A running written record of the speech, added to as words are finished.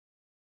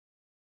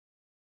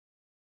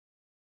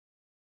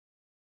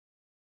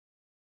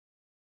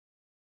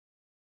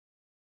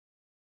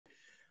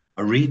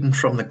A reading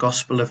from the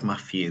Gospel of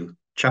Matthew,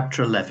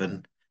 chapter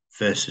 11,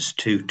 verses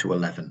 2 to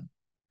 11.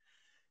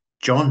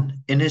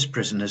 John, in his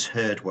prison, has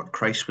heard what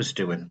Christ was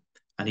doing,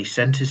 and he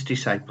sent his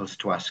disciples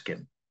to ask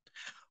him,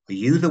 "Are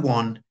you the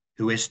one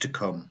who is to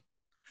come,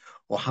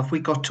 or have we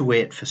got to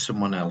wait for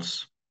someone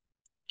else?"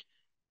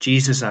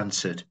 Jesus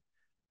answered,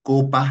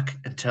 "Go back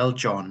and tell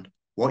John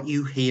what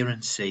you hear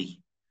and see.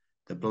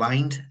 The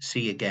blind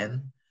see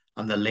again,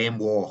 and the lame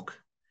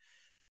walk.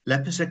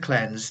 Lepers are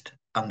cleansed,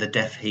 and the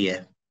deaf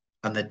hear,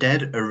 and the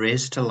dead are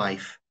raised to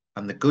life,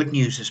 and the good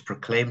news is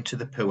proclaimed to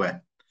the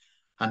poor.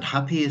 And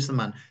happy is the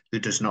man who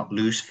does not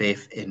lose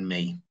faith in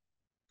me."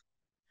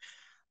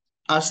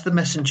 As the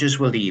messengers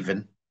were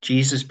leaving,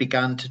 Jesus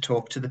began to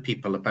talk to the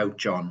people about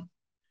John.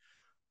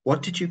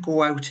 "What did you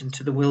go out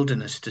into the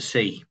wilderness to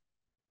see?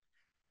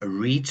 A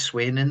reed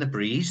swaying in the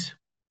breeze?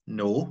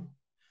 No.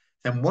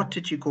 Then what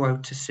did you go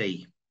out to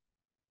see?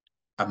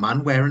 A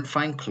man wearing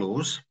fine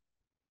clothes?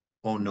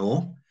 Oh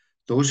no.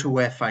 Those who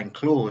wear fine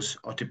clothes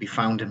are to be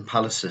found in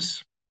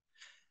palaces.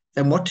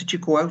 Then what did you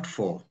go out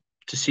for?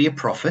 To see a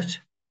prophet?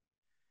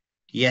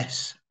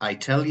 Yes, I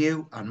tell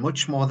you, and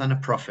much more than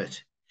a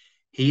prophet.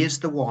 He is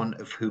the one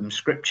of whom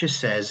Scripture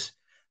says,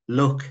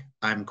 'Look,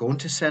 I am going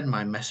to send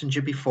my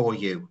messenger before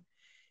you.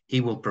 He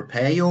will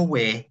prepare your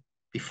way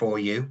before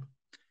you.'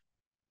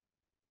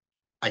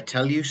 I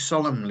tell you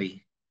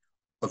solemnly,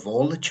 of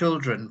all the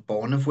children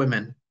born of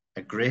women,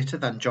 a greater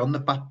than John the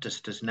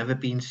Baptist has never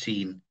been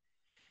seen.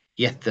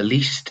 Yet the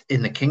least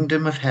in the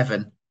kingdom of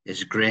heaven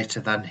is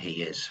greater than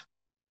he is."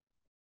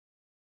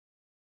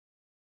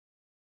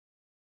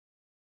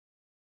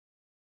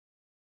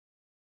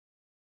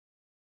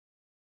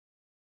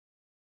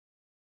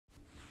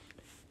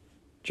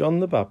 John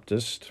the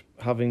Baptist,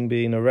 having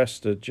been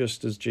arrested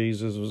just as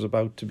Jesus was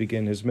about to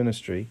begin his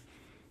ministry,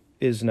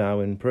 is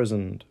now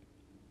imprisoned.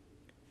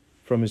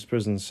 From his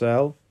prison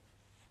cell,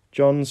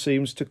 John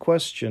seems to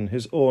question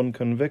his own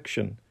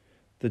conviction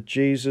that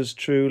Jesus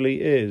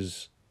truly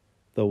is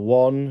the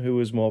one who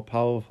is more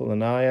powerful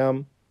than I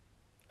am,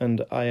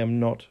 and I am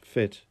not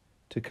fit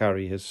to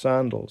carry his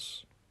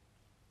sandals.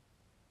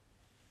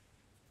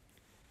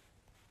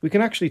 We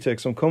can actually take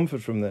some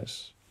comfort from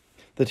this,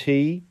 that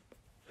he,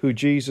 who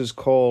Jesus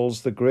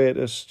calls the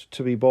greatest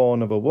to be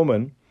born of a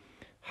woman,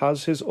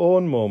 has his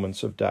own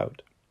moments of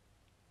doubt.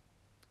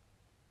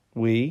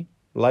 We,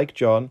 like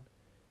John,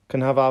 can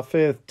have our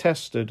faith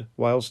tested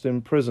whilst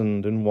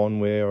imprisoned in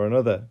one way or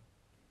another,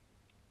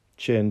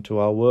 chained to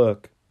our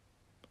work,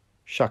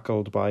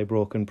 shackled by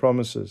broken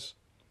promises,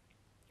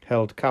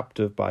 held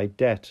captive by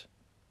debt,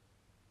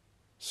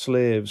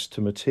 slaves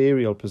to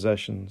material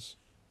possessions,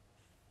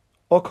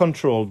 or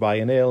controlled by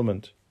an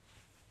ailment,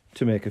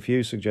 to make a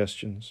few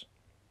suggestions.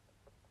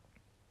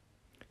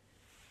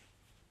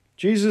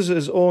 Jesus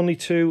is only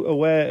too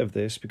aware of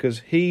this because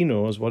he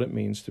knows what it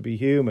means to be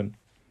human.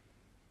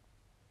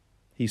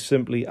 He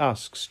simply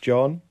asks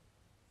John,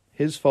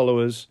 his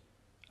followers,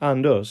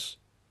 and us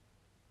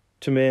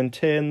to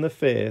maintain the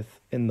faith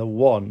in the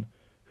one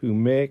who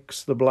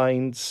makes the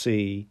blind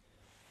see,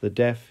 the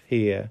deaf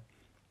hear,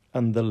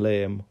 and the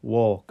lame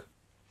walk.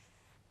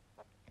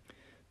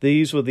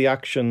 These were the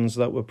actions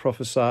that were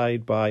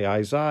prophesied by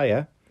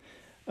Isaiah,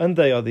 and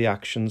they are the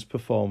actions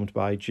performed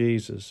by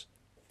Jesus,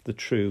 the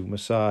true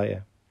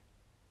Messiah.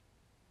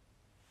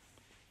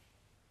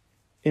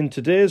 In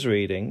today's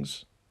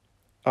readings,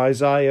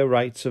 Isaiah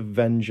writes of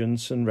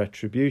vengeance and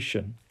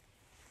retribution.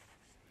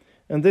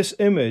 And this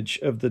image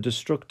of the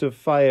destructive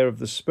fire of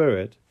the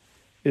Spirit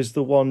is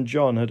the one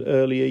John had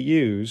earlier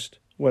used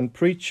when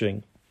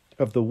preaching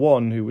of the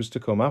one who was to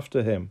come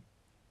after him.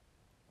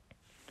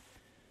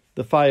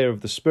 The fire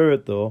of the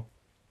Spirit, though,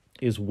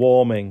 is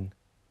warming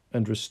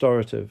and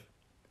restorative.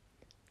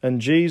 And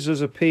Jesus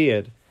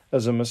appeared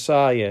as a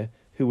Messiah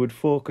who would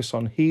focus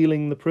on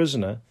healing the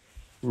prisoner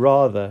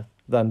rather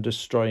than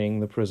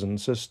destroying the prison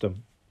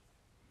system.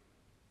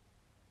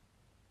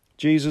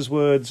 Jesus'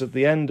 words at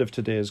the end of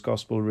today's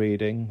Gospel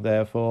reading,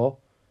 therefore,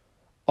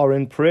 are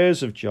in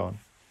praise of John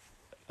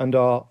and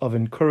are of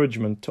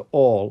encouragement to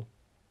all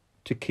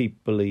to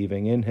keep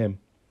believing in him.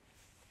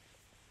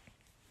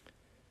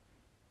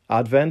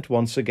 Advent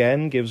once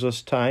again gives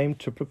us time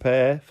to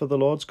prepare for the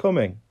Lord's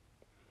coming.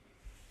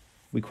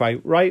 We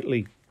quite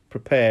rightly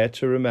prepare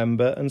to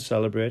remember and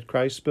celebrate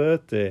Christ's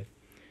birthday,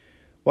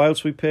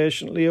 whilst we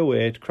patiently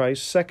await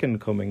Christ's second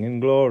coming in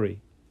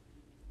glory.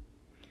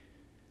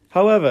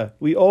 However,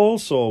 we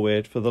also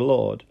wait for the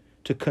Lord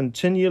to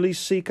continually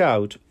seek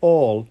out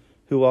all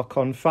who are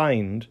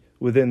confined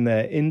within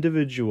their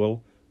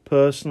individual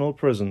personal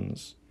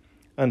prisons,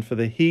 and for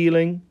the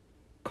healing,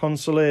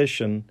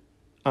 consolation,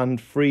 and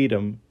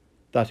freedom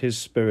that his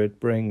Spirit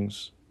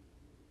brings.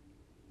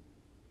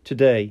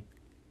 Today,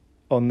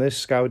 on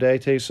this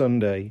Gaudete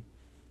Sunday,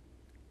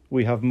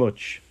 we have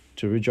much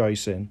to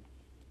rejoice in.